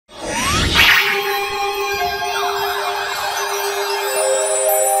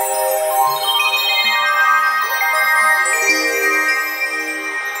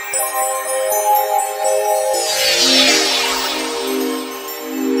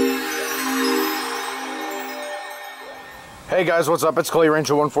Hey guys, what's up? It's Clay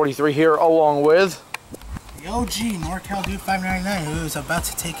Ranger 143 here, along with the OG NorCal Dude 599, who is about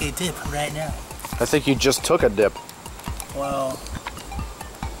to take a dip right now. I think you just took a dip. Well,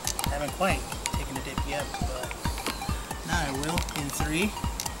 I haven't quite taken a dip yet, but now I will in 3,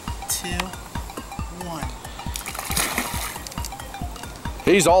 2, 1.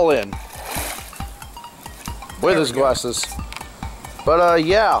 He's all in with his glasses. But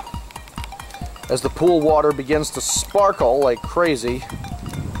yeah, as the pool water begins to sparkle like crazy,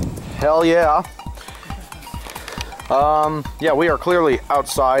 hell yeah. Yeah, we are clearly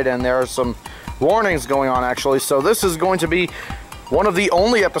outside, and there are some warnings going on actually. So this is going to be one of the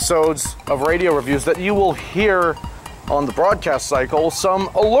only episodes of radio reviews that you will hear on the broadcast cycle. Some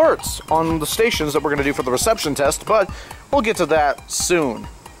alerts on the stations that we're going to do for the reception test, but we'll get to that soon.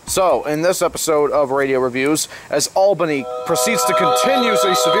 So, in this episode of Radio Reviews, as Albany proceeds to continue a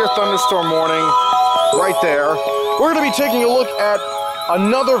severe thunderstorm warning right there, we're going to be taking a look at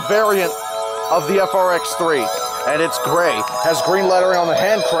another variant of the FRX3. And it's gray, has green lettering on the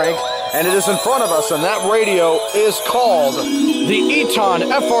hand crank, and it is in front of us, and that radio is called the Eton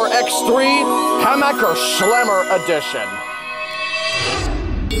FRX3 Hammacher Schlemmer Edition.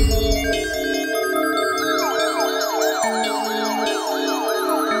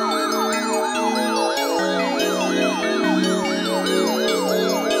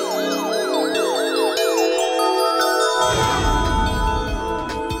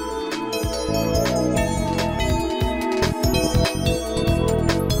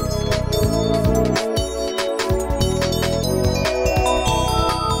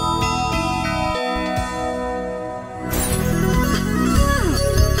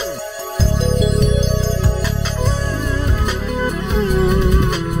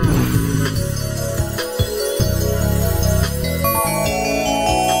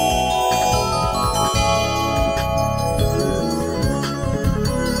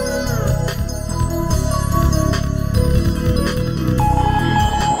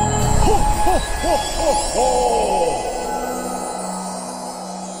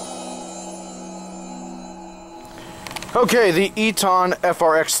 Okay, the Eton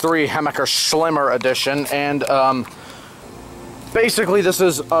FRX3 Hammacher Schlemmer Edition, and basically this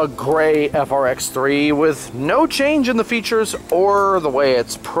is a gray FRX3 with no change in the features or the way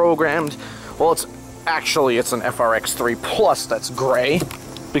it's programmed. Well, it's an FRX3 Plus that's gray,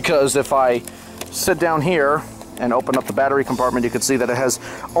 because if I sit down here and open up the battery compartment, you can see that it has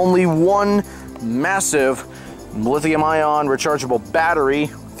only one massive lithium-ion rechargeable battery,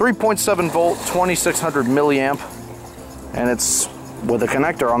 3.7 volt, 2600 milliamp. And it's with a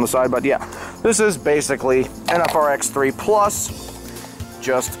connector on the side, but yeah, this is basically an FRX3 Plus,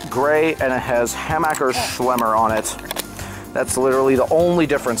 just gray, and it has Hammacher Schlemmer on it. That's literally the only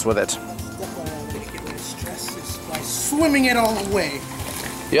difference with it. Definitely one way to get rid of stress is by swimming it all away.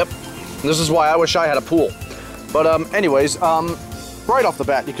 Yep, this is why I wish I had a pool. But anyways, right off the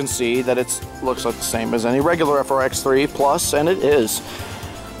bat, you can see that it looks like the same as any regular FRX3 Plus, and it is.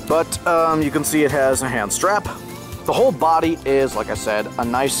 But you can see it has a hand strap. The whole body is, like I said, a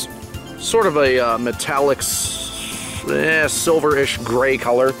nice sort of a metallic, silverish gray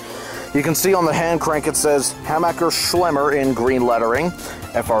color. You can see on the hand crank it says Hammacher Schlemmer in green lettering,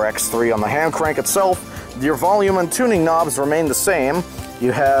 FRX3 on the hand crank itself. Your volume and tuning knobs remain the same.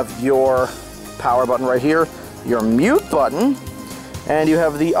 You have your power button right here, your mute button, and you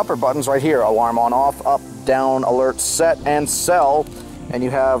have the upper buttons right here, alarm on off, up, down, alert, set, and cell. And you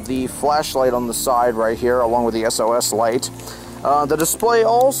have the flashlight on the side right here, along with the SOS light. The display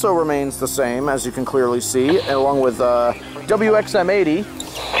also remains the same, as you can clearly see, along with WXM80.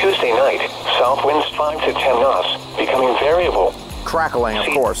 Tuesday night, south winds 5 to 10 knots, becoming variable. Crackling, of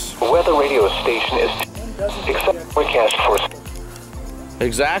course. Weather radio station is except forecast for...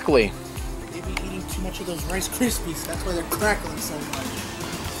 Exactly. They be eating too much of those Rice Krispies, that's why they're crackling so much.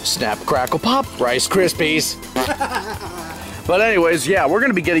 Snap, crackle, pop, Rice Krispies. But anyways, yeah, we're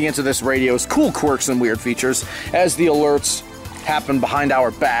going to be getting into this radio's cool quirks and weird features as the alerts happen behind our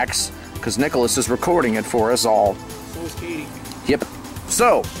backs, because Nicholas is recording it for us all. So is Katie. Yep.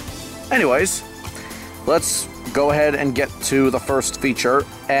 So, anyways, let's go ahead and get to the first feature.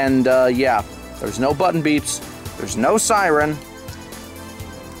 And yeah, there's no button beeps, there's no siren,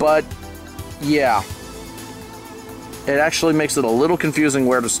 but yeah, it actually makes it a little confusing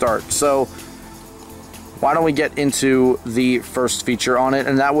where to start. So why don't we get into the first feature on it,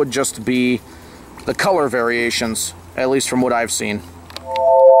 and that would just be the color variations, at least from what I've seen.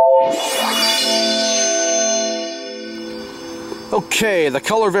 Okay, the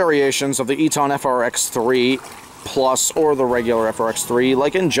color variations of the Eton FRX3 Plus, or the regular FRX3,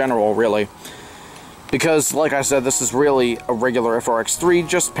 like in general, really. Because, like I said, this is really a regular FRX3,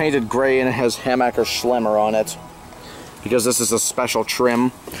 just painted gray, and it has Hammacher Schlemmer on it. Because this is a special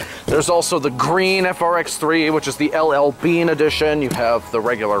trim. There's also the green FRX3, which is the LL Bean edition. You have the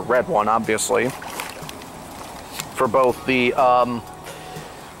regular red one, obviously. For both the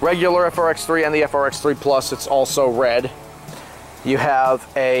regular FRX3 and the FRX3 Plus, it's also red. You have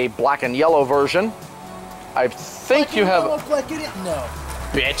a black and yellow version. I think you have... No.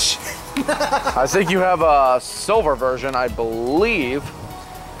 Bitch. I think you have a silver version, I believe.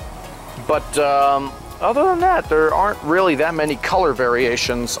 But other than that, there aren't really that many color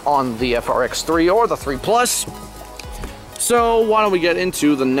variations on the FRX3 or the 3 Plus. So why don't we get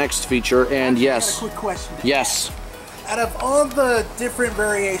into the next feature? And yes. I got a quick question. Yes. Out of all the different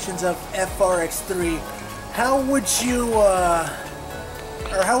variations of FRX3, how would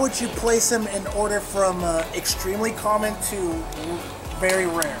you place them in order from extremely common to very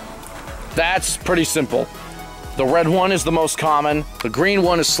rare? That's pretty simple. The red one is the most common. The green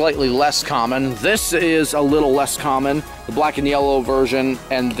one is slightly less common. This is a little less common. The black and yellow version,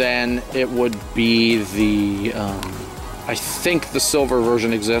 and then it would be the, I think the silver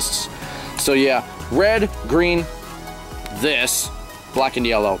version exists. So yeah, red, green, this, black and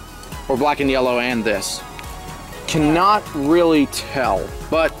yellow. Or black and yellow and this. Cannot really tell.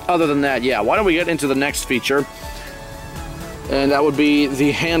 But other than that, yeah, why don't we get into the next feature? And that would be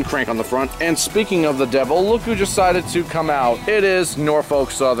the hand crank on the front. And speaking of the devil, look who decided to come out. It is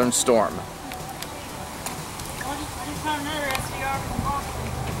Norfolk Southern Storm.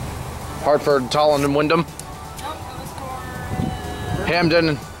 Hartford, Tolland, and Wyndham. Hamden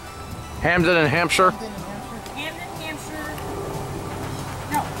and Hampshire. Hamden, Hampshire.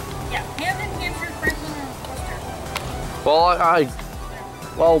 No, yeah, Hamden, Hampshire, Franklin, and Worcester.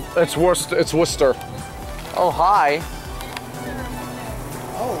 Well, it's Worcester. It's Worcester. Oh, hi.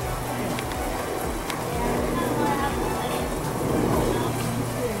 Oh.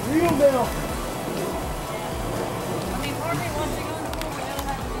 Real now. I mean, part of me wants to go in the pool, we don't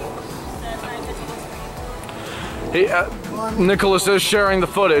have to do Nicholas is sharing the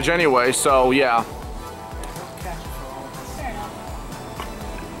footage anyway, so yeah.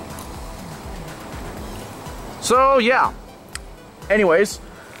 So yeah. Anyways,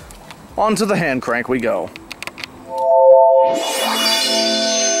 on to the hand crank we go.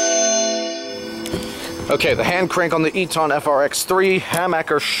 Okay, the hand crank on the Eton FRX3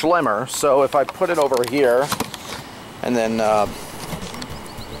 Hammacher Schlemmer. So if I put it over here, and then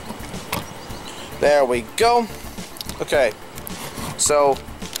there we go. Okay, so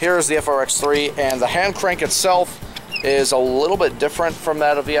here's the FRX3, and the hand crank itself is a little bit different from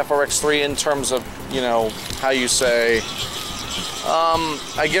that of the FRX3 in terms of, you know, how you say,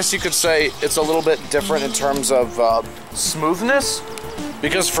 I guess you could say it's a little bit different in terms of smoothness,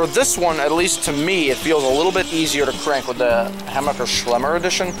 because for this one, at least to me, it feels a little bit easier to crank with the Hammacher Schlemmer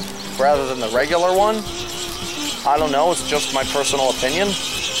edition rather than the regular one. I don't know, it's just my personal opinion.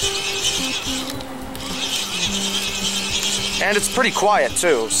 And it's pretty quiet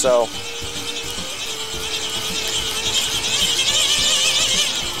too, so.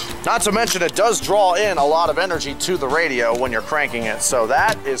 Not to mention it does draw in a lot of energy to the radio when you're cranking it, so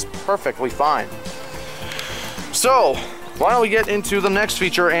that is perfectly fine. So, why don't we get into the next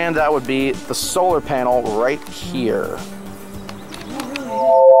feature, and that would be the solar panel right here.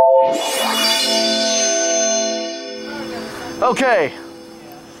 Okay,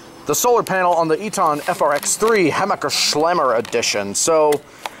 the solar panel on the Eton FRX3 Hammacher Schlemmer edition. So,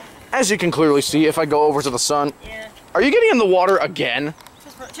 as you can clearly see, if I go over to the sun, Yeah. Are you getting in the water again?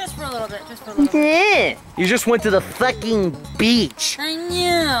 Just for a little bit, just for a little bit. You just went to the fucking beach. I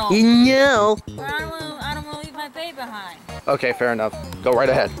know. You know. But I don't want to leave my babe behind. Okay, fair enough. Go right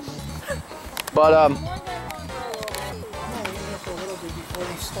ahead. But,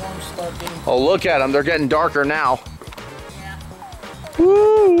 oh, look at them. They're getting darker now. Yeah.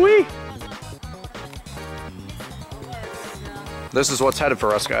 Woo-wee. This is what's headed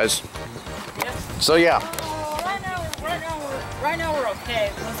for us, guys. Yep. So, yeah. Right now we're okay.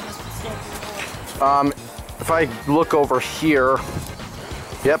 It wasn't a mistake. If I look over here,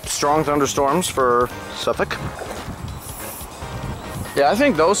 yep, strong thunderstorms for Suffolk. Yeah, I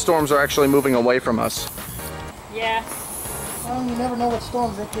think those storms are actually moving away from us. Yeah. Well, you never know what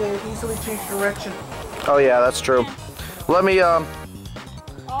storms, they can easily change direction. Oh yeah, that's true. Let me, Although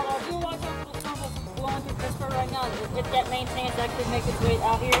I do watch out for the storm that's blowing through Pittsburgh right now. If that maintains, that could make its way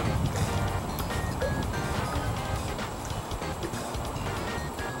out here.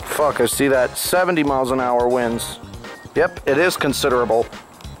 fuck, I see that 70 miles an hour winds. Yep, it is considerable.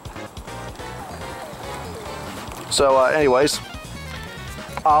 So, anyways,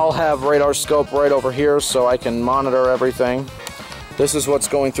 I'll have radar scope right over here so I can monitor everything. This is what's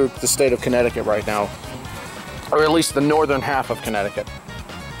going through the state of Connecticut right now, or at least the northern half of Connecticut.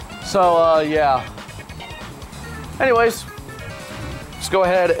 So yeah. Anyways, let's go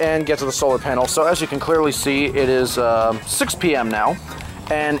ahead and get to the solar panel. So as you can clearly see, it is 6 p.m. now,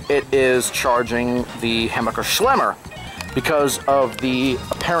 and it is charging the Hammacher Schlemmer because of the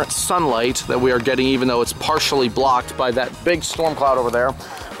apparent sunlight that we are getting, even though it's partially blocked by that big storm cloud over there.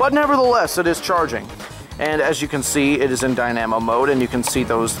 But nevertheless, it is charging. And as you can see, it is in dynamo mode, and you can see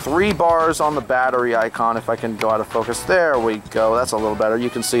those 3 bars on the battery icon. If I can go out of focus, there we go. That's a little better. You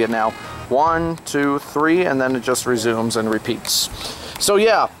can see it now. 1, 2, 3, and then it just resumes and repeats. So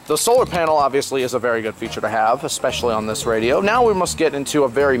yeah, the solar panel obviously is a very good feature to have, especially on this radio. Now we must get into a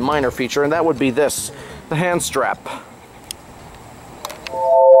very minor feature, and that would be this, the hand strap.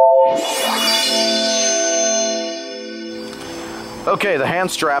 Okay, the hand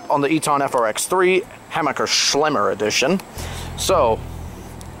strap on the Eton FRX3 Hammacher Schlemmer edition. So,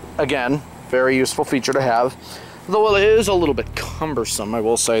 again, very useful feature to have, though it is a little bit cumbersome, I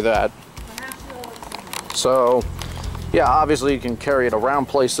will say that. So, yeah, obviously you can carry it around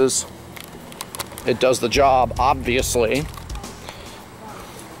places. It does the job, obviously.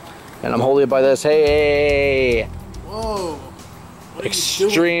 And I'm holding it by this. Hey! Whoa!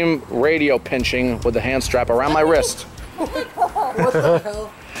 Extreme radio pinching with the hand strap around my wrist. What the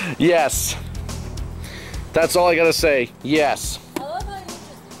hell? Yes. That's all I gotta say. Yes. I love how you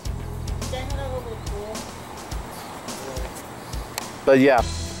just dang it over the pool. But yeah.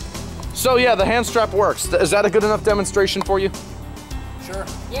 So yeah, the hand strap works. Is that a good enough demonstration for you? Sure.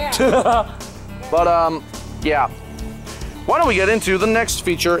 Yeah. But yeah. Why don't we get into the next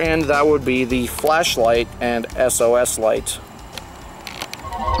feature, and that would be the flashlight and SOS light.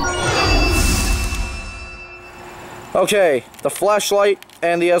 Okay, the flashlight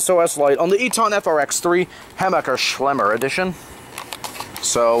and the SOS light on the Eton FRX3 Hammacher Schlemmer edition.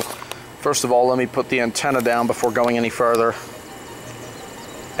 So, first of all, let me put the antenna down before going any further.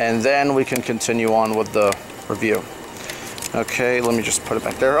 And then we can continue on with the review. Okay, let me just put it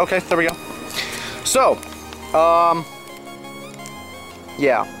back there. Okay, there we go. So,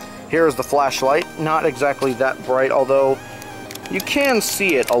 yeah, here's the flashlight. Not exactly that bright, although you can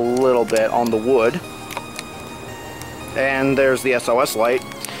see it a little bit on the wood. And there's the SOS light.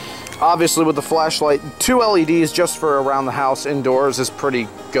 Obviously with the flashlight, 2 LEDs just for around the house indoors is pretty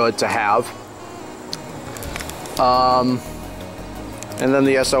good to have. And then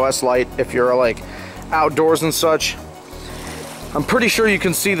the SOS light if you're like outdoors and such. I'm pretty sure you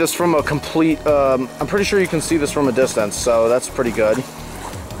can see this from a I'm pretty sure you can see this from a distance, so that's pretty good.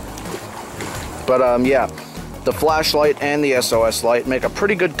 But yeah, the flashlight and the SOS light make a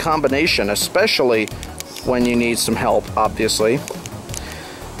pretty good combination, especially when you need some help, obviously.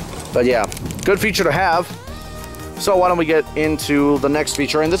 But yeah, good feature to have. So why don't we get into the next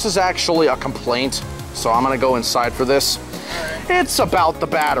feature, and this is actually a complaint, so I'm gonna go inside for this. It's about the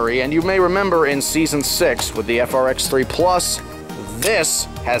battery, and you may remember in Season 6 with the FRX3 Plus, this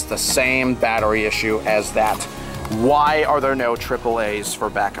has the same battery issue as that. Why are there no AAAs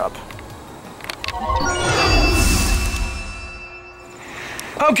for backup?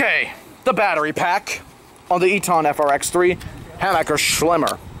 Okay, the battery pack on the Eton FRX3 Hammacher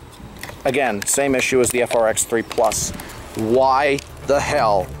Schlemmer. Again, same issue as the FRX3 Plus. Why the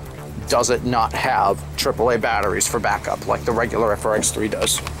hell does it not have AAA batteries for backup like the regular FRX3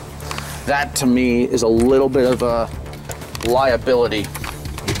 does? That to me is a little bit of a liability.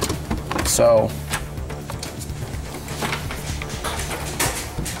 So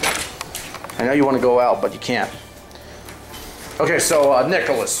I know you want to go out, but you can't. Okay, so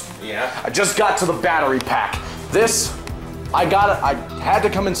Nicholas. Yeah. I just got to the battery pack. This, I had to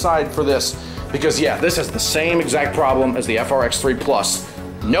come inside for this because yeah, this has the same exact problem as the FRX3 Plus.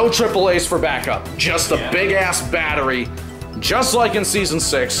 No AAAs for backup, just a big ass battery, just like in Season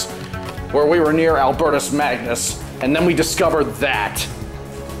 6, where we were near Albertus Magnus, and then we discovered that.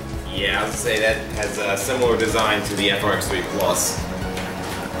 Yeah, I was gonna say that has a similar design to the FRX3 Plus.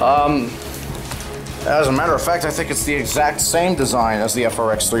 As a matter of fact, I think it's the exact same design as the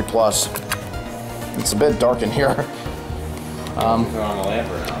FRX3 Plus. It's a bit dark in here. Turn on the lamp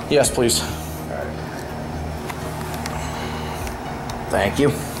or not? Yes, please. Thank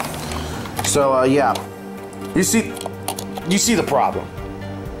you. So, yeah. You see the problem.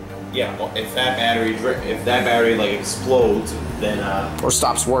 Yeah, well, if that battery like explodes, then Or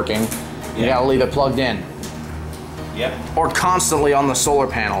stops working, you gotta leave it plugged in. Yep. Or constantly on the solar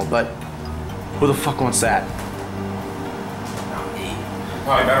panel, but who the fuck wants that?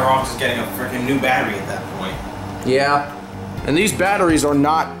 Probably better off just getting a freaking new battery at that point. Yeah. And these batteries are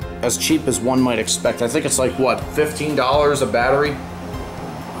not as cheap as one might expect. I think it's like, what, $15 a battery?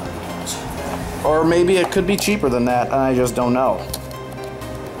 Or maybe it could be cheaper than that, I just don't know.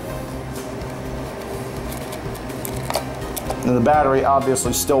 And the battery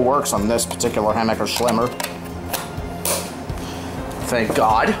obviously still works on this particular Hammacher Schlemmer. Thank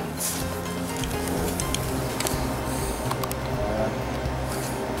God.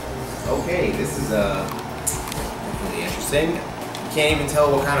 Okay, this is definitely interesting. You can't even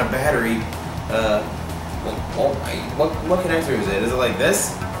tell what kind of battery. What connector is it? Is it like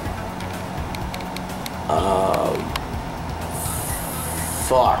this?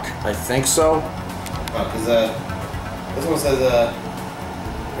 Fuck. I think so. Because this one says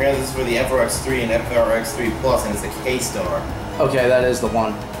apparently this is for the FRX3 and FRX3 Plus, and it's a K-Star. Okay, that is the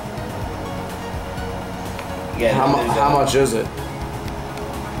one. Yeah. How much is it?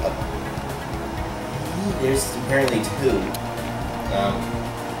 There's apparently two.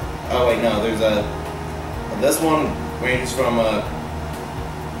 Oh wait, no. There's this one ranges from I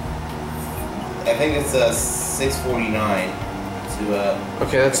think it's 649 to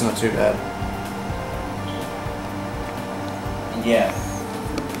Okay, that's not too bad. yeah.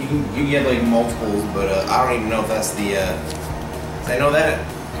 You can get like multiples, but I don't even know if that's the. I know that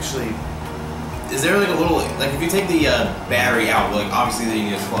actually. Is there like a little like if you take the battery out, like obviously then you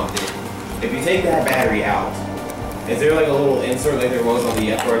just plugged in. If you take that battery out, is there like a little insert like there was on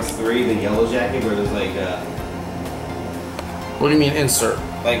the FRX3, the yellow jacket, where there's like What do you mean insert?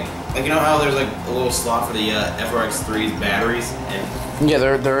 like you know how there's like a little slot for the FRX3's batteries? And Yeah,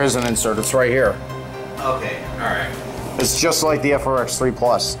 there is an insert. It's right here. okay, all right, It's just like the FRX3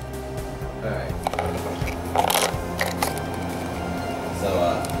 Plus. all right. So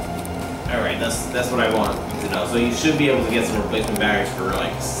all right, that's what I want to know. So you should be able to get some replacement batteries for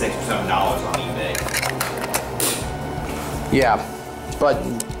like $6 or $7 on eBay. Yeah, but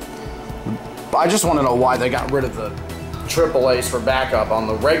I just want to know why they got rid of the AAAs for backup on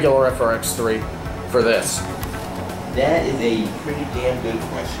the regular FRX3 for this. That is a pretty damn good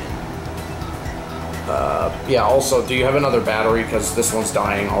question. Yeah, also, do you have another battery? Because this one's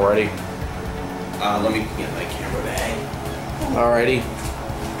dying already. Let me get my camera bag. Alrighty.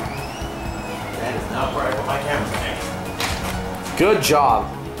 That is not where I put my camera bag. Good job.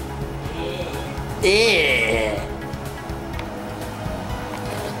 Yeah.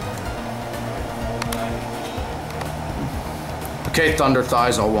 Okay, Thunder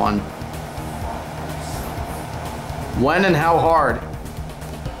Thighs 01. When and how hard?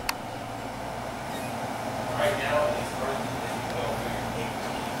 Right now,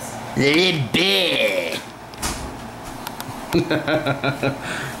 Little bit.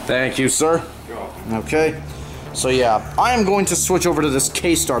 Thank you, sir. Okay. So yeah, I am going to switch over to this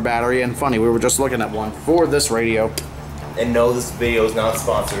K-Star battery, and funny, we were just looking at one for this radio. and no, this video is not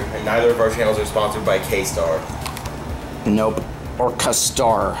sponsored, and neither of our channels are sponsored by K-Star. Nope. Or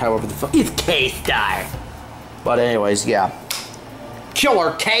K-Star, however the fuck. It's K-Star. But anyways, yeah.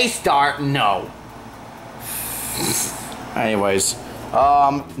 Killer K-Star? No. Anyways.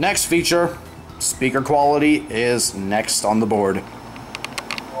 Next feature. Speaker quality is next on the board.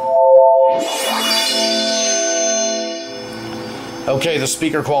 Okay, the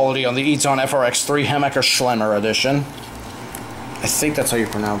speaker quality on the Eton FRX3 Hammacher Schlemmer edition. I think that's how you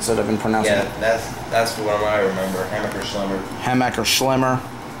pronounce it. I've been pronouncing it. Yeah, that's the one I remember. Hammacher Schlemmer. Hammacher Schlemmer.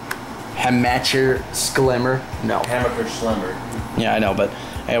 Hammacher Schlemmer. No. Hammacher Schlemmer. Yeah, I know, but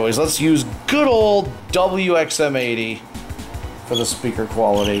anyways, let's use good old WXM80 for the speaker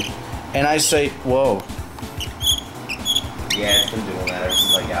quality. And I say, whoa. Yeah, it's been doing that ever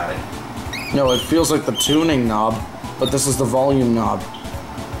since I got it. No, it feels like the tuning knob, but this is the volume knob.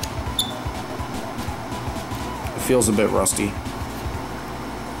 It feels a bit rusty.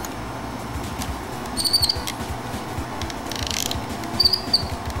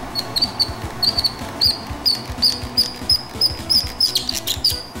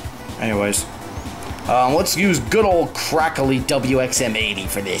 Anyways, let's use good old crackly WXM80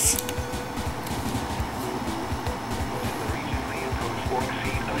 for this.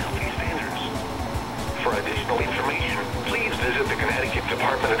 For additional information, please visit the Connecticut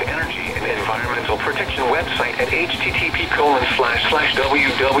Department of Energy and Environmental Protection website at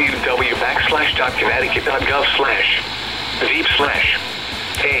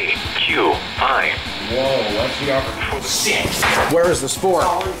http://www.gov/veep/AQI. Whoa, what's the offer for the shit? Where is this for?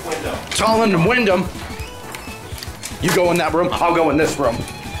 Tolland and Wyndham. You go in that room, I'll go in this room.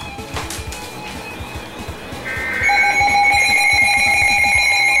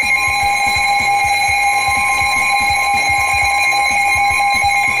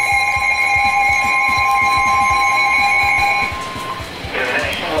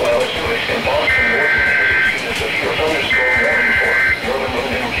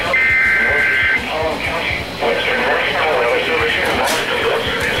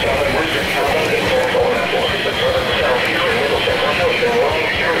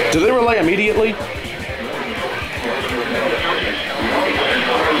 Do they relay immediately?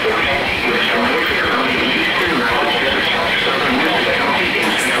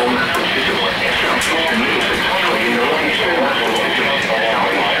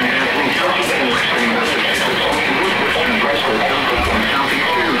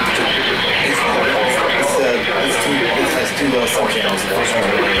 This has two sub-channels. The first one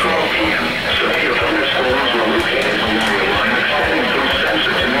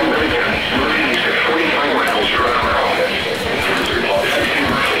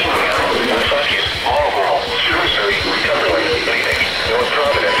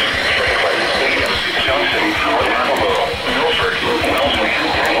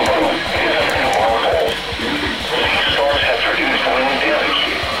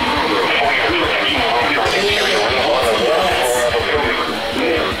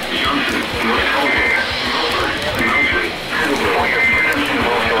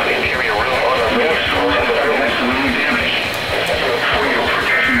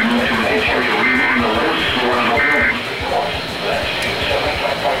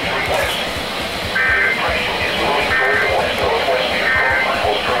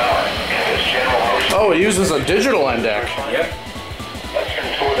Oh, it uses a digital end deck. Yep.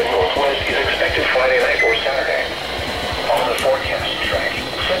 Western toward the northwest is expected Friday night or Saturday. On the forecast track,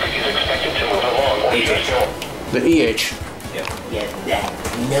 traffic is expected to move along. The EH. Yep.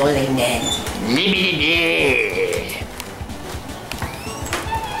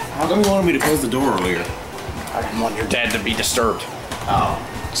 How come you wanted me to close the door earlier? I didn't want your dad to be disturbed. Oh.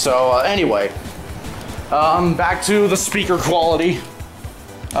 So anyway, back to the speaker quality.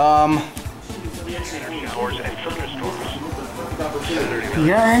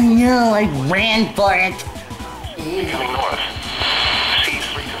 Yeah, I know, I ran for it. Coming north.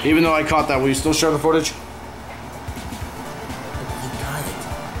 Even though I caught that, will you still share the footage?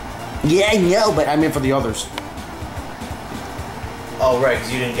 Yeah, I know, but I mean for the others. Oh, right,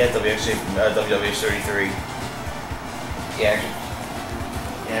 because you didn't get WWH33. Yeah.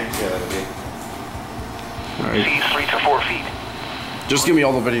 Yeah, that'll be. Seas 3 to 4 feet. Just give me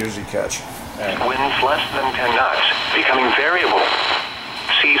all the videos you catch. Winds less than 10 knots, becoming variable.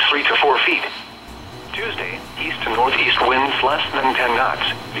 Seas 3 to 4 feet. Tuesday, east to northeast winds less than 10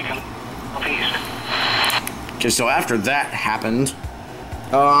 knots, becoming northeast. Okay, so after that happened,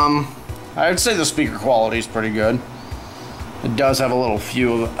 I'd say the speaker quality is pretty good. It does have a little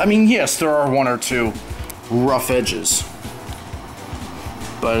few of, I mean, yes, there are one or two rough edges.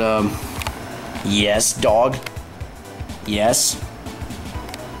 But, yes, dog. Yes.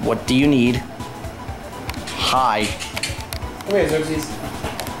 What do you need? Hi. Come here, Xerxes.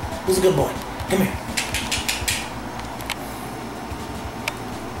 Who's a good boy? Come here.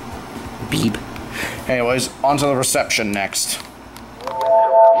 Beep. Anyways, on to the reception next.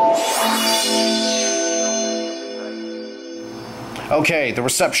 Okay, the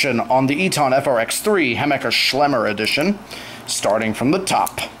reception on the Eton FRX3 Hammacher Schlemmer edition, starting from the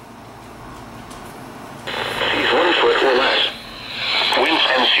top. Seas 1 foot or less. Winds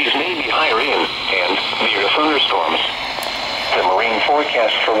and seas may be higher in and near thunderstorms. The marine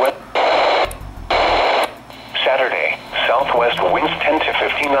forecast for Saturday, southwest winds 10 to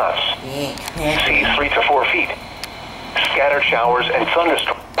 15 knots. Seas 3 to 4 feet. Scattered showers and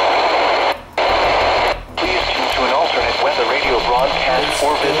thunderstorms. Please tune to an alternate weather radio broadcast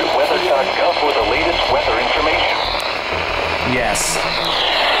or visit weather.gov for the latest weather information. Yes.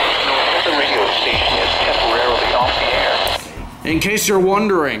 The radio station is temporarily off the air. In case you're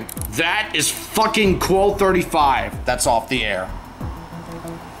wondering, that is fucking Quote 35 that's off the air.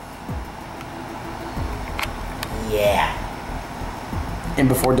 Yeah. And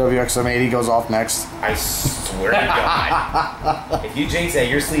before WXM80 goes off next. I swear to God. If you jinx that,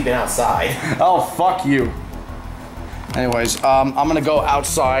 you're sleeping outside. Oh, fuck you. Anyways, I'm gonna go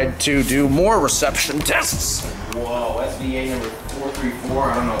outside to do more reception tests. Whoa, SVA number 434.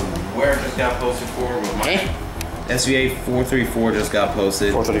 I don't know where it just got posted for, but my SVA 434 just got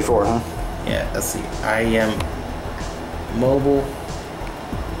posted. 434, huh? Yeah, let's see. I am mobile.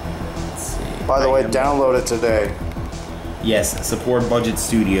 Let's see. By the way, download it today. Yes, support budget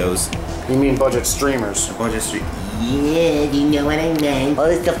studios. You mean budget streamers? Budget stream. yeah, do you know what I mean? Well,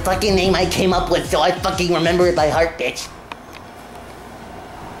 it's the fucking name I came up with, so I fucking remember it by heart, bitch.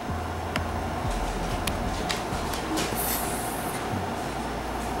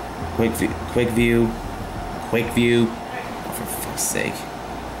 Quick view. Oh, for fuck's sake.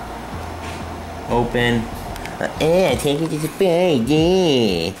 Open. Take it to the bird,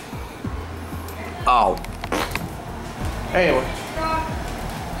 yeah. Oh. Anyway.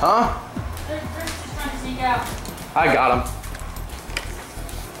 Huh? They're just trying to sneak out. I got him.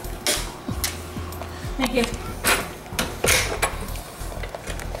 Thank you.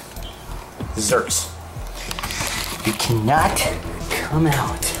 Zerks. You cannot come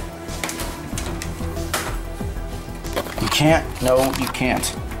out. You can't. No, you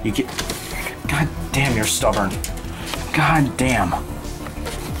can't. You get. God damn, you're stubborn. God damn.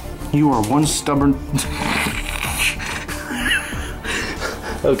 You are one stubborn.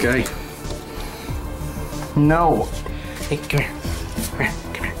 Okay. No. Hey, come here. Come here.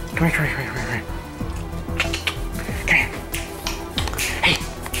 Come here. Come here. Come here. Come here. Come here. Hey.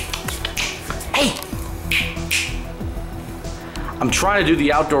 Hey. I'm trying to do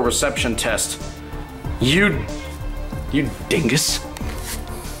the outdoor reception test. You dingus.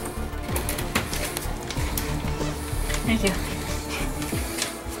 Thank you.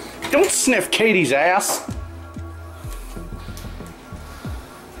 Don't sniff Katie's ass.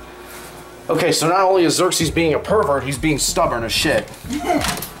 Okay, so not only is Xerxes being a pervert, he's being stubborn as shit.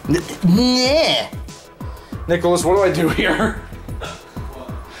 Yeah. Nicholas, what do I do here?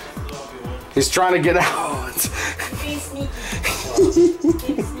 He's trying to get out. Be sneaky.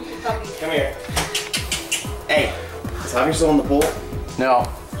 Be sneaky puppy. Come here. Hey, is Javier still in the pool? No.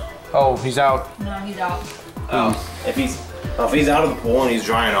 Oh, he's out. No, he's out. Oh, if he's out of the pool and he's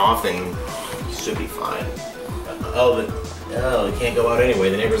drying off, then he should be fine. Oh, he can't go out anyway.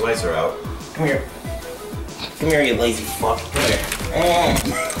 The neighbor's lights are out. Come here. Come here, you lazy fuck. Come here.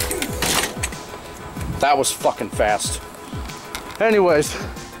 That was fucking fast. Anyways,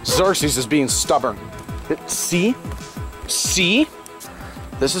 Xerxes is being stubborn. See? See?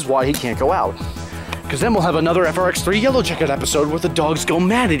 This is why he can't go out. Because then we'll have another FRX3 Yellow Jacket episode where the dogs go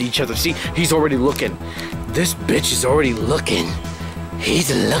mad at each other. See, he's already looking. This bitch is already looking.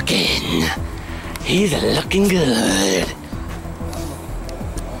 He's looking. He's looking good.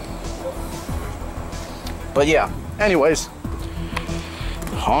 But yeah, anyways,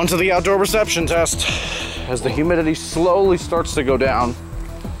 on to the outdoor reception test as the humidity slowly starts to go down.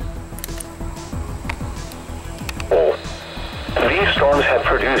 These storms have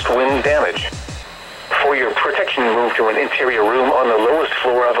produced wind damage. For your protection, move to an interior room on the lowest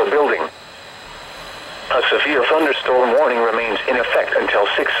floor of a building. A severe thunderstorm warning remains in effect until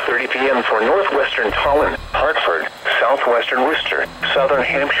 6:30 p.m. for northwestern Holland, Hartford, southwestern Worcester, southern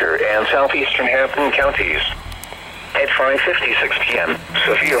Hampshire, and southeastern Hampden counties. At 5:56 p.m.,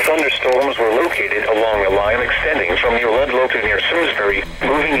 severe thunderstorms were located along a line extending from New Ludlow to near Simsbury,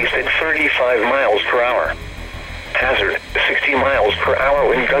 moving east at 35 miles per hour. Hazard, 60 miles per hour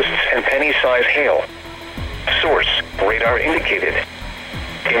wind gusts and penny-size hail. Source, radar indicated.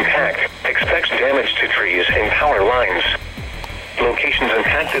 Impact, expects damage to trees and power lines. Locations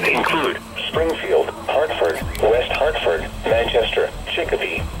impacted include Springfield, Hartford, West Hartford, Manchester,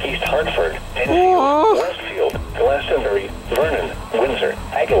 Chicopee, East Hartford, Enfield, Westfield, Glastonbury, Vernon, Windsor,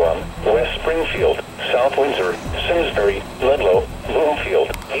 Agawam, West Springfield, South Windsor, Simsbury, Ludlow,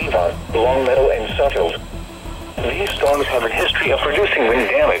 Bloomfield, Avon, Longmeadow, and Suffield. These storms have a history of producing wind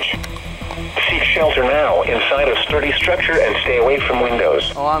damage. Seek shelter now inside a sturdy structure and stay away from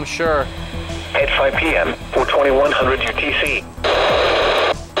windows. Oh, I'm sure. At 5 p.m. or 2100 UTC.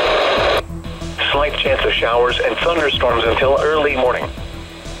 Slight chance of showers and thunderstorms until early morning.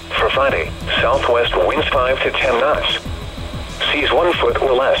 For Friday, southwest winds 5 to 10 knots. Seas 1 foot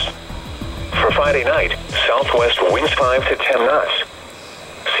or less. For Friday night, southwest winds 5 to 10 knots.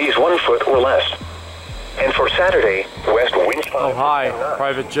 Seas 1 foot or less. And for Saturday, west winds 5 Oh, hi, to 10 knots.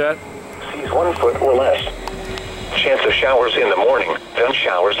 private jet. Seas 1 foot or less. Chance of showers in the morning, then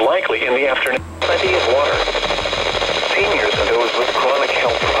showers likely in the afternoon. Plenty of water. Seniors and those with chronic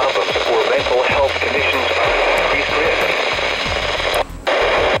health problems or mental health conditions are at increased risk.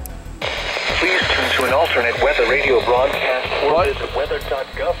 Please tune to an alternate weather radio broadcast or visit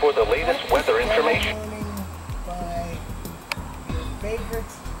weather.gov for the latest weather information. By your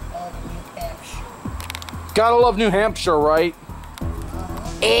favorites of New Hampshire. Gotta love New Hampshire, right?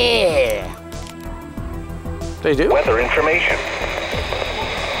 Yeah. They do? Weather information.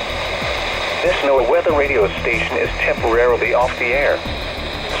 This NOAA weather radio station is temporarily off the air.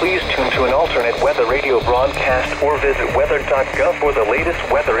 Please tune to an alternate weather radio broadcast or visit weather.gov for the latest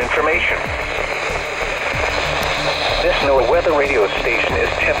weather information. This NOAA weather radio station is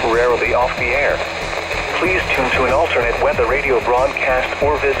temporarily off the air. Please tune to an alternate weather radio broadcast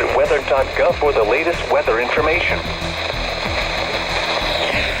or visit weather.gov for the latest weather information.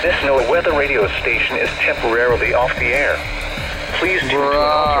 This NOAA weather radio station is temporarily off the air. Please tune to an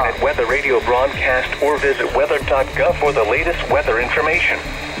alternate weather radio broadcast or visit weather.gov for the latest weather information.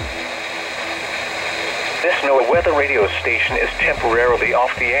 This NOAA weather radio station is temporarily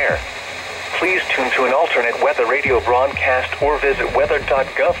off the air. Please tune to an alternate weather radio broadcast or visit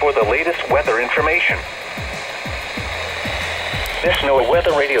weather.gov for the latest weather information. This NOAA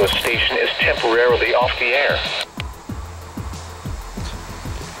weather radio station is temporarily off the air.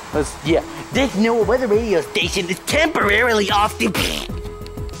 Yeah, this NOAA weather radio station is temporarily off the...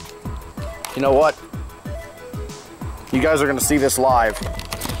 You know what? You guys are gonna see this live.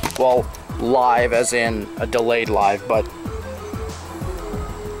 Well, live as in a delayed live, but...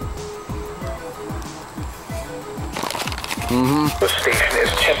 The station is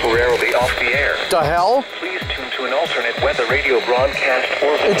temporarily off the air. The hell? Please tune to an alternate weather radio broadcast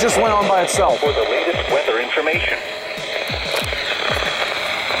or It just went on by itself. for the latest weather information.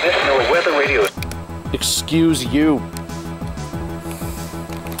 This NOAA weather radio. Excuse you.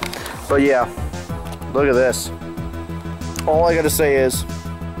 But yeah, look at this. All I gotta say is,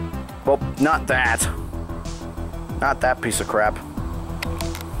 well, not that. Not that piece of crap.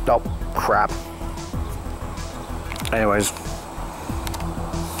 Oh, crap. Anyways.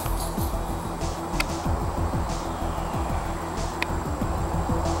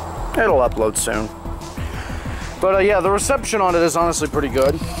 It'll upload soon. But yeah, the reception on it is honestly pretty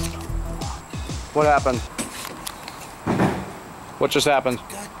good. What happened? What just happened?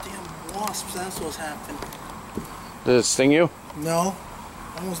 Goddamn wasps, that's what's happened. Did it sting you? No,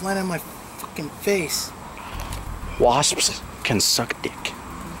 almost landed on my fucking face. Wasps can suck dick.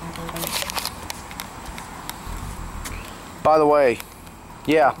 By the way,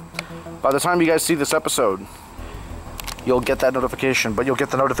 yeah, by the time you guys see this episode, you'll get that notification, but you'll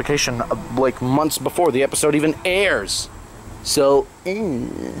get the notification like months before the episode even airs. So,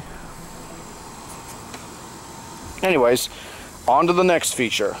 anyways, on to the next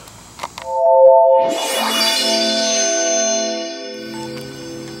feature.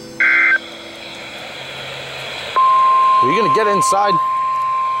 Are you gonna get inside?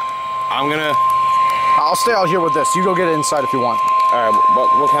 I'm gonna... I'll stay out here with this. You go get inside if you want. Alright,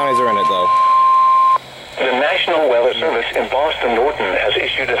 what counties are in it, though? The National Weather Service in Boston Norton has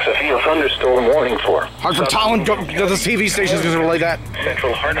issued a severe thunderstorm warning for Hartford Town, go to the TV station's gonna relay that.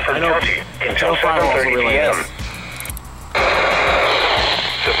 Central Hartford County until 7:30 p.m.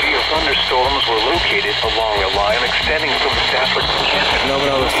 Severe thunderstorms were located along a line extending from Stafford to Canton. No,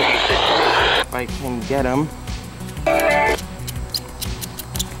 if I can get them.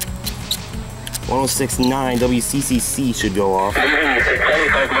 106.9 WCCC should go off.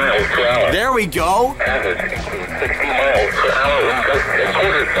 25 miles per hour. There we go. Hazards include 60 miles per hour in gust and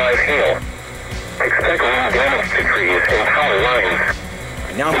quarter-size hail. Expect wind damage to trees and power lines.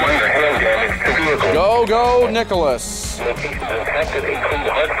 Now Minor hail damage to vehicles. Go, Nicholas. Locations impacted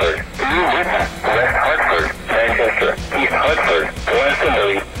include Hartford, New Britain, West Hartford, Manchester, East Hartford,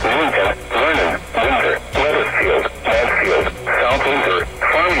 Glastonbury, Lincoln, Vernon, Windsor, Weathersfield, Mansfield, South Windsor,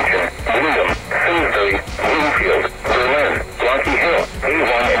 Farmington, Wyndham, Salisbury, Bloomfield, Berlin, Rocky Hill,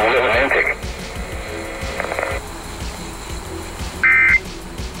 Avon, and Willimantic.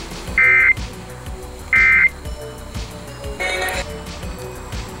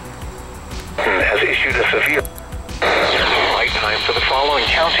 Has issued a severe flight time for the following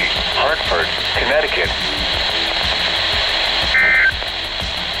counties: Hartford, Connecticut.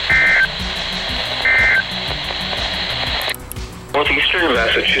 Northeastern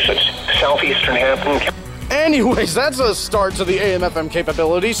Massachusetts, southeastern Hampton. Anyways, that's a start to the AM/FM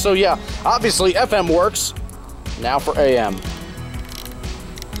capability. So yeah, obviously FM works. Now for AM.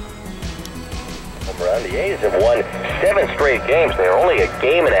 The A's have won 7 straight games. They're only a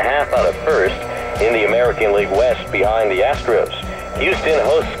game and a half out of first in the American League West behind the Astros. Houston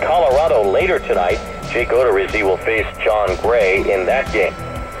hosts Colorado later tonight. Jake Odorizzi will face John Gray in that game.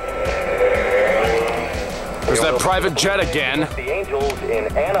 There's that private jet again. The Angels in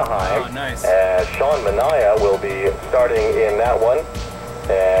Anaheim. Oh, nice. Sean Manaea will be starting in that one.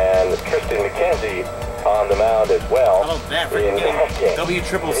 And Tristan McKenzie on the mound as well. How about that? In that game.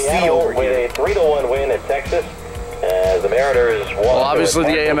 W-triple-C Seattle over here. with a 3-1 win at Texas. As the Mariners won. Well, obviously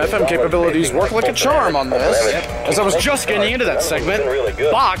the AM/FM capabilities work like a charm on this. As I was just getting into that segment,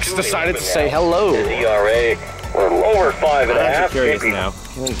 Box decided to say hello. His ERA over 5.5. I'm curious now.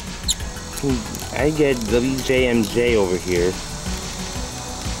 Can I get WJMJ over here?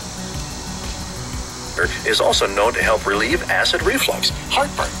 Is also known to help relieve acid reflux,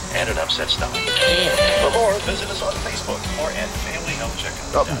 heartburn, and an upset stomach. For more, visit us on Facebook or at Family Health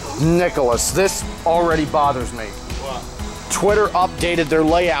Checkup. Nicholas, this already bothers me. What? Twitter updated their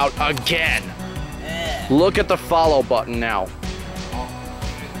layout again. Look at the follow button now.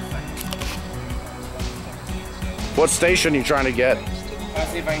 What station are you trying to get?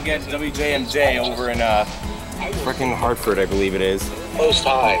 Let's see if I can get WJMJ over in frickin' Hartford, I believe it is. Post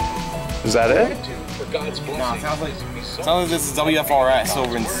high. Is that it? No, it sounds like this is WFRS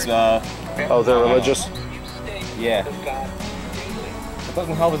over in, Oh, they're religious? yeah. It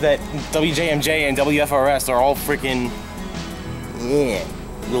doesn't help that WJMJ and WFRS are all freaking, yeah,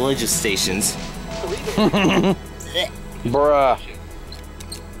 religious stations. Bruh.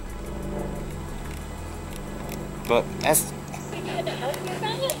 But that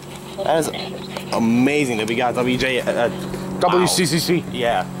is amazing that we got WCCC.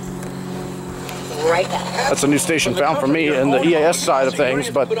 yeah. Right now. That's a new station found for me in the EAS side of things,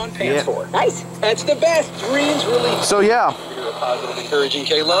 but Yeah. Nice. That's the best. Dreams really. so yeah, Positive, encouraging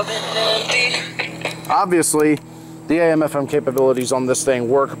K-Love. obviously the AM/FM capabilities on this thing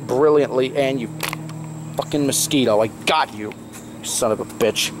work brilliantly, and you fucking mosquito, I got you, you son of a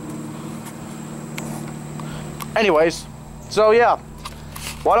bitch. Anyways, so yeah,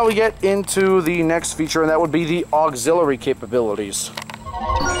 why don't we get into the next feature, and that would be the auxiliary capabilities.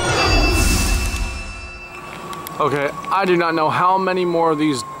 Okay, I do not know how many more of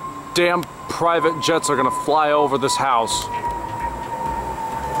these damn private jets are gonna fly over this house.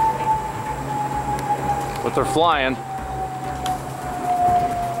 But they're flying.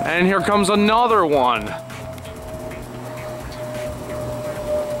 And here comes another one.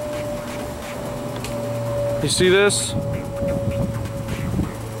 You see this?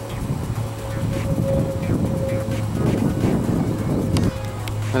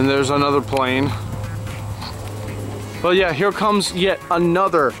 And there's another plane. Well, yeah, here comes yet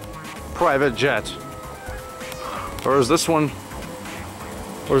another private jet. Or is this one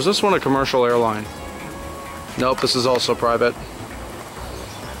a commercial airline? Nope, this is also private.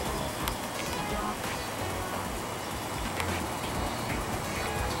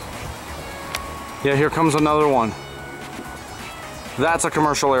 Yeah, here comes another one. That's a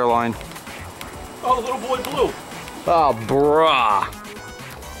commercial airline. Oh, the little boy blue. Oh, bruh.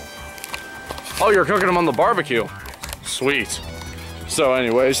 Oh, you're cooking them on the barbecue. Sweet. So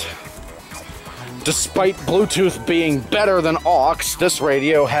anyways, despite Bluetooth being better than aux, this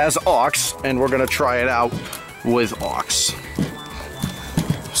radio has aux, and we're gonna try it out with aux.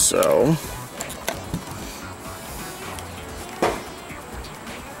 So,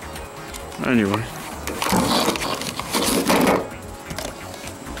 anyway.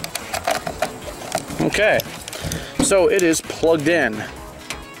 Okay, so it is plugged in.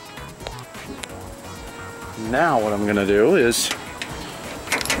 Now what I'm gonna do is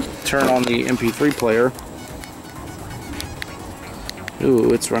turn on the MP3 player.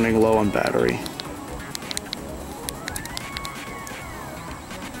 Ooh, it's running low on battery.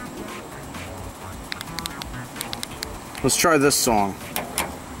 Let's try this song.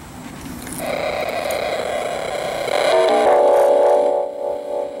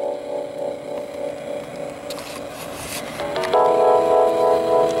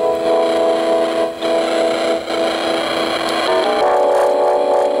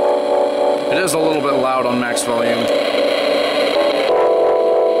 It is a little bit loud on max volume.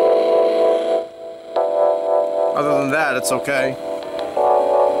 Other than that, it's okay.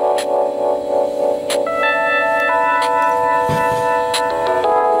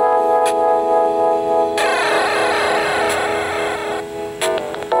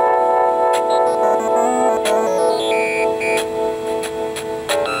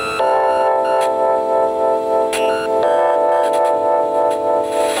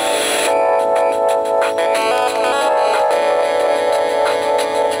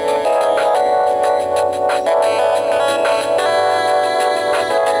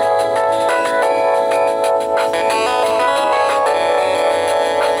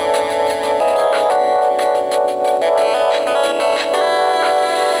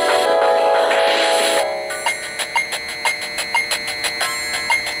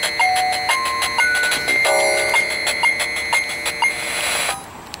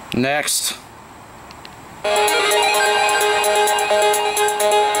 Next.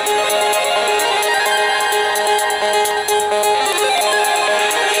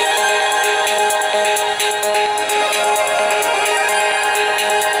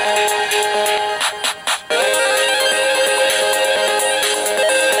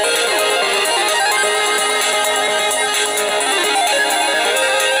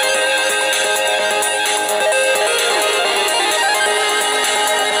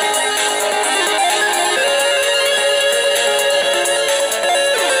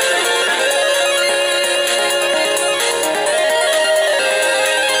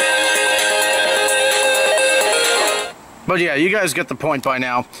 But yeah, you guys get the point by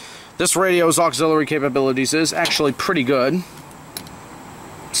now. This radio's auxiliary capabilities is actually pretty good.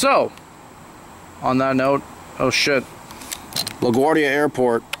 So, on that note, oh shit, LaGuardia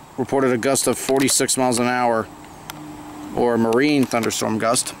Airport, reported a gust of 46 miles an hour, or a marine thunderstorm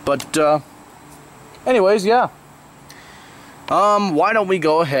gust. But anyways, yeah. Why don't we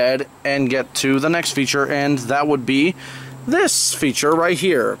go ahead and get to the next feature, and that would be this feature right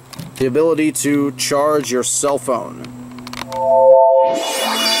here. The ability to charge your cell phone.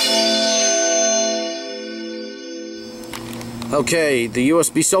 Okay, the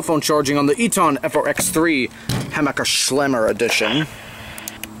USB cell phone charging on the Eton FRX3 Hammacher Schlemmer edition.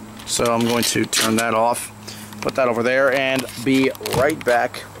 So I'm going to turn that off, put that over there, and be right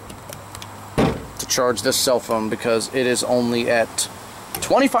back to charge this cell phone because it is only at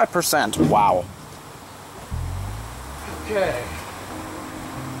 25%. Wow. Okay.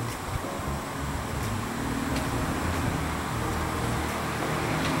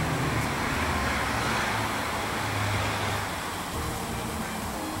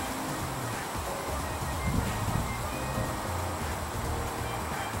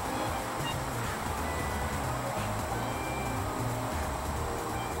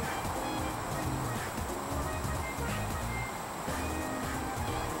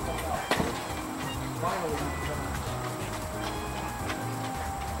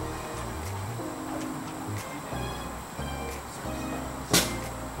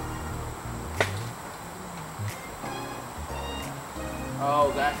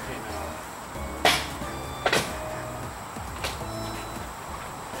 Oh, that came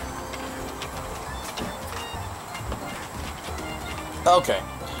out. Okay.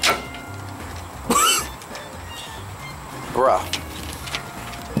 Bruh.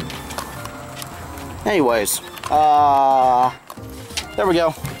 Anyways, there we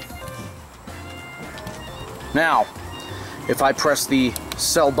go. Now, if I press the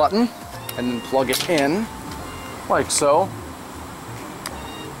cell button and then plug it in, like so,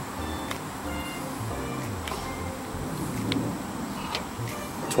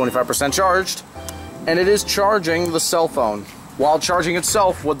 %charged, and it is charging the cell phone while charging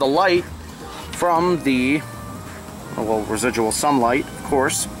itself with the light from the, well, residual sunlight, of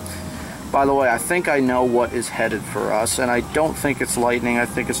course. By the way, I think I know what is headed for us, and I don't think it's lightning. I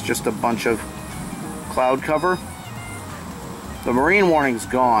think it's just a bunch of cloud cover. The marine warning's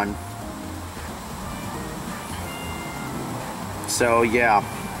gone. So, yeah.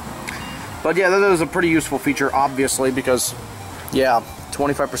 But yeah, that is a pretty useful feature, obviously, because, yeah,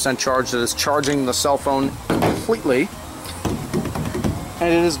 25% charge that is charging the cell phone completely,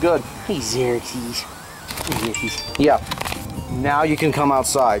 and it is good. Hey, Xerxes. Yeah. Now you can come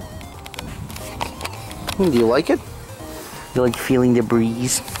outside. Do you like it? You like feeling the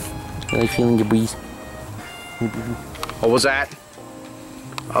breeze? You like feeling the breeze? What was that?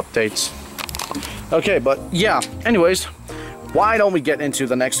 Updates. Okay, but yeah, anyways, why don't we get into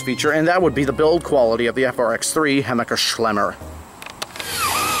the next feature, and that would be the build quality of the FRX3 Hammacher Schlemmer.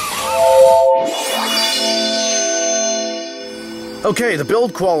 Okay, the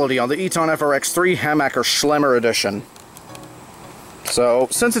build quality on the Eton FRX3 Hammacher Schlemmer edition. So,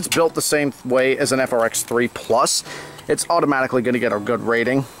 since it's built the same way as an FRX3 Plus, it's automatically going to get a good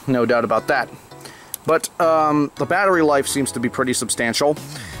rating, no doubt about that. But the battery life seems to be pretty substantial.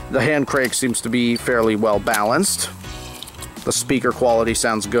 The hand crank seems to be fairly well balanced. The speaker quality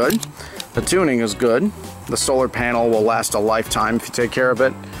sounds good. The tuning is good. The solar panel will last a lifetime if you take care of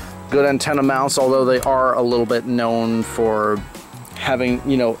it. Good antenna mounts, although they are a little bit known for having,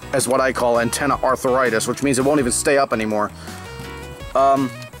 you know, as what I call antenna arthritis, which means it won't even stay up anymore.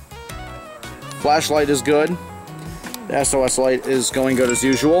 Flashlight is good. The SOS light is going good as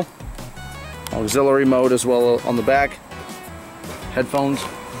usual. Auxiliary mode as well on the back. Headphones.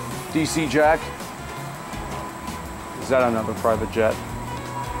 DC jack. Is that another private jet?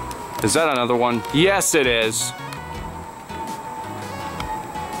 Is that another one? Yes, it is.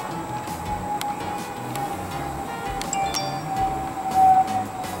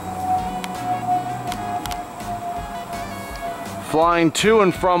 Flying to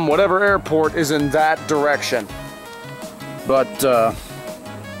and from whatever airport is in that direction. But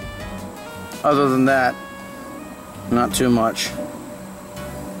other than that, not too much.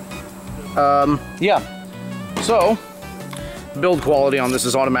 Yeah. So, build quality on this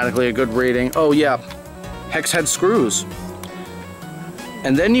is automatically a good rating. Oh yeah, hex head screws.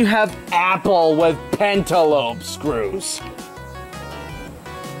 And then you have Apple with pentalobe screws.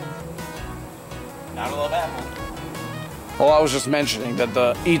 Not a love Apple. Well, I was just mentioning that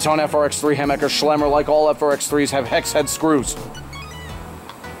the Eton FRX3 Hammacher Schlemmer, like all FRX3s, have hex head screws.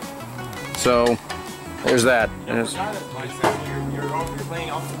 So, there's that. You're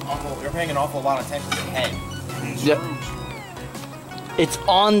paying an awful lot of attention to the head. Yep. It's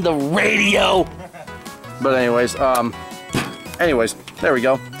on the radio. But anyways, there we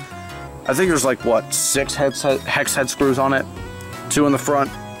go. I think there's like, what, 6 hex head screws on it? 2 in the front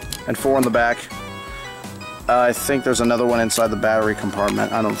and 4 in the back. I think there's another one inside the battery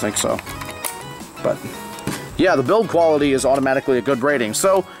compartment. I don't think so. But yeah, the build quality is automatically a good rating.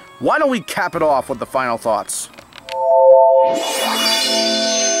 So why don't we cap it off with the final thoughts?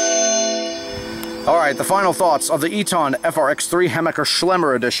 Alright, the final thoughts of the Eton FRX3 Hammacher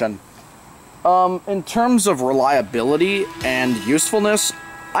Schlemmer edition. In terms of reliability and usefulness,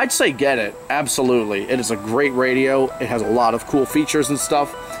 I'd say get it. Absolutely. It is a great radio. It has a lot of cool features and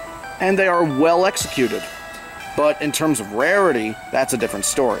stuff, and they are well executed. But in terms of rarity, that's a different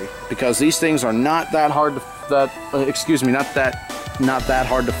story, because these things are not that hard to not that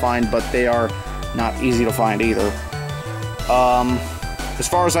hard to find, but they are not easy to find either. As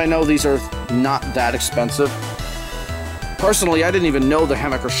far as I know, these are not that expensive. Personally, I didn't even know the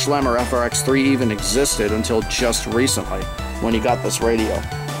Hammacher Schlemmer FRX3 even existed until just recently, when he got this radio.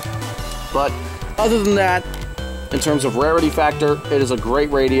 But other than that, in terms of rarity factor, it is a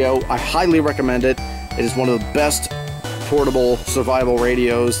great radio. I highly recommend it. It is one of the best portable survival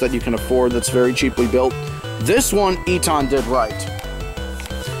radios that you can afford that's very cheaply built. This one, Eton did right.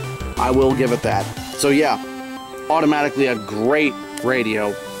 I will give it that. So yeah, automatically a great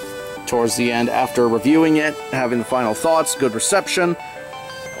radio towards the end after reviewing it, having the final thoughts, good reception,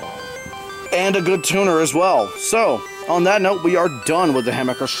 and a good tuner as well. So, on that note, we are done with the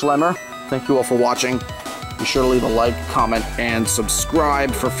Hammacher Schlemmer. Thank you all for watching. Be sure to leave a like, comment, and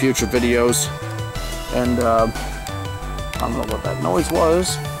subscribe for future videos. And, I don't know what that noise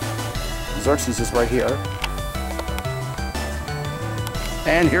was. Xerxes is right here.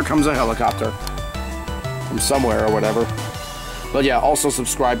 And here comes a helicopter. From somewhere or whatever. But yeah, also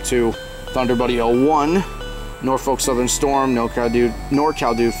subscribe to ThunderBuddy01, Norfolk Southern Storm, NorCal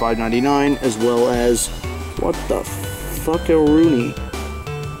Dude 599, as well as, what the fuck-a-rooney?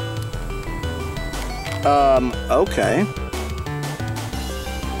 Okay.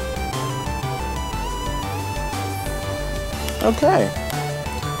 Okay.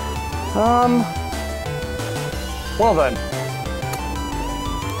 Well then.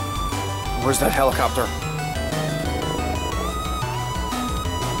 Where's that helicopter?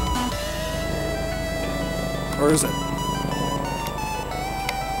 Where is it?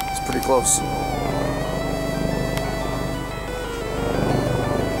 It's pretty close.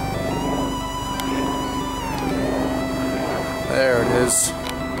 There it is.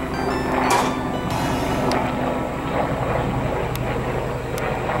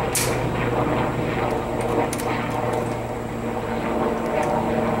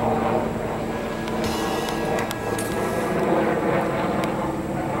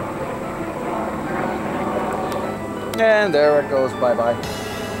 And there it goes, bye-bye.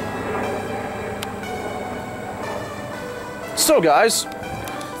 So guys,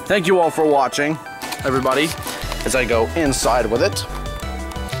 thank you all for watching, everybody, as I go inside with it.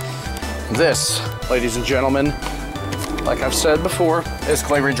 This, ladies and gentlemen, like I've said before, is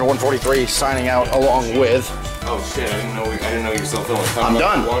Clay Ranger 143 signing out along with... Oh shit, I didn't know you were still filming. I'm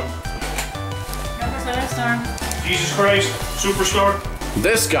done. Jesus Christ, superstar.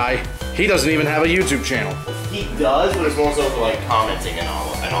 This guy, he doesn't even have a YouTube channel. He does, but it's more so for like commenting and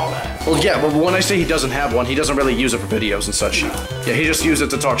all that. Well, yeah, but when I say he doesn't have one, he doesn't really use it for videos and such. Yeah, he just uses it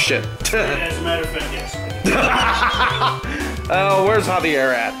to talk shit. As a matter of fact, yes. Oh, where's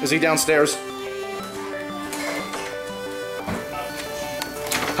Javier at? Is he downstairs?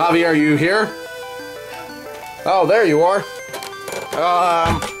 Javier, are you here? Oh, there you are.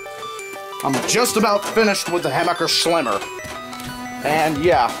 I'm just about finished with the Hammacher Schlemmer. And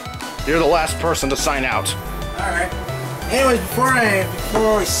yeah, you're the last person to sign out. Alright. Anyways,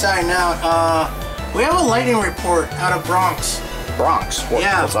 before we sign out, we have a lightning report out of Bronx. Bronx?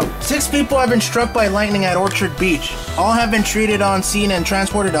 What's up? 6 people have been struck by lightning at Orchard Beach. All have been treated on scene and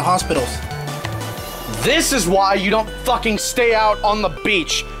transported to hospitals. This is why you don't fucking stay out on the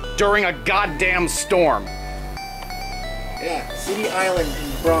beach during a goddamn storm. Yeah, City Island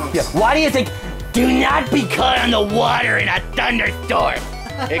in Bronx. Yeah. Why do you think do not be caught on the water in a thunderstorm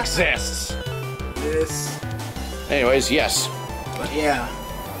exists? This. Anyways, yes. But yeah.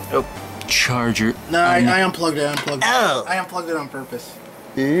 Oh. charger? No, I unplugged it. Oh. I unplugged it on purpose.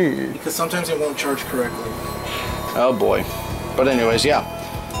 Because sometimes it won't charge correctly. Oh boy. But anyways, yeah.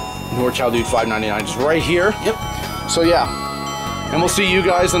 NorCal Dude 599 is right here. Yep. So yeah. And we'll see you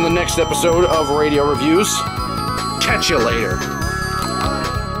guys in the next episode of Radio Reviews. Catch you later.